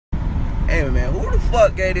Hey man, who the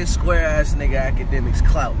fuck gave this square ass nigga Akademiks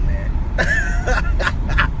clout, man?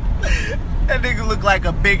 That nigga look like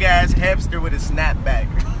a big ass hamster with a snapback.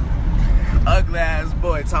 Ugly ass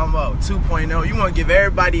boy talking about 2.0. You wanna give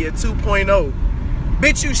everybody a 2.0.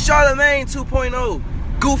 Bitch, you Charlemagne 2.0.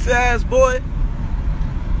 Goofy ass boy.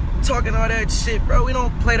 Talking all that shit, bro. We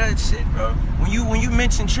don't play that shit, bro. When you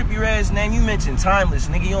mention Trippie Red's name, you mention Timeless,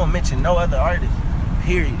 nigga. You don't mention no other artist.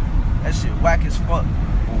 Period. That shit whack as fuck.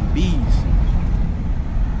 On bees.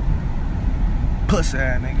 Pussy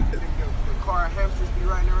ass nigga. The car hamsters be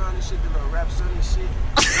riding around and shit, the little rap son and shit.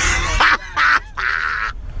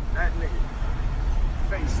 That nigga.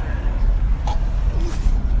 Face ass.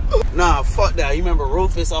 Nah, fuck that. You remember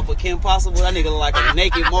Rufus off of Kim Possible? That nigga look like a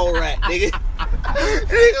naked mole rat, nigga.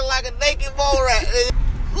 Nigga like a naked mole rat, nigga.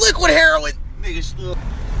 Liquid heroin.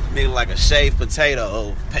 Nigga like a shaved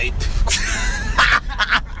potato.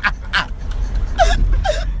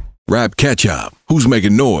 Rapcatchup. Who's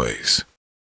making noise?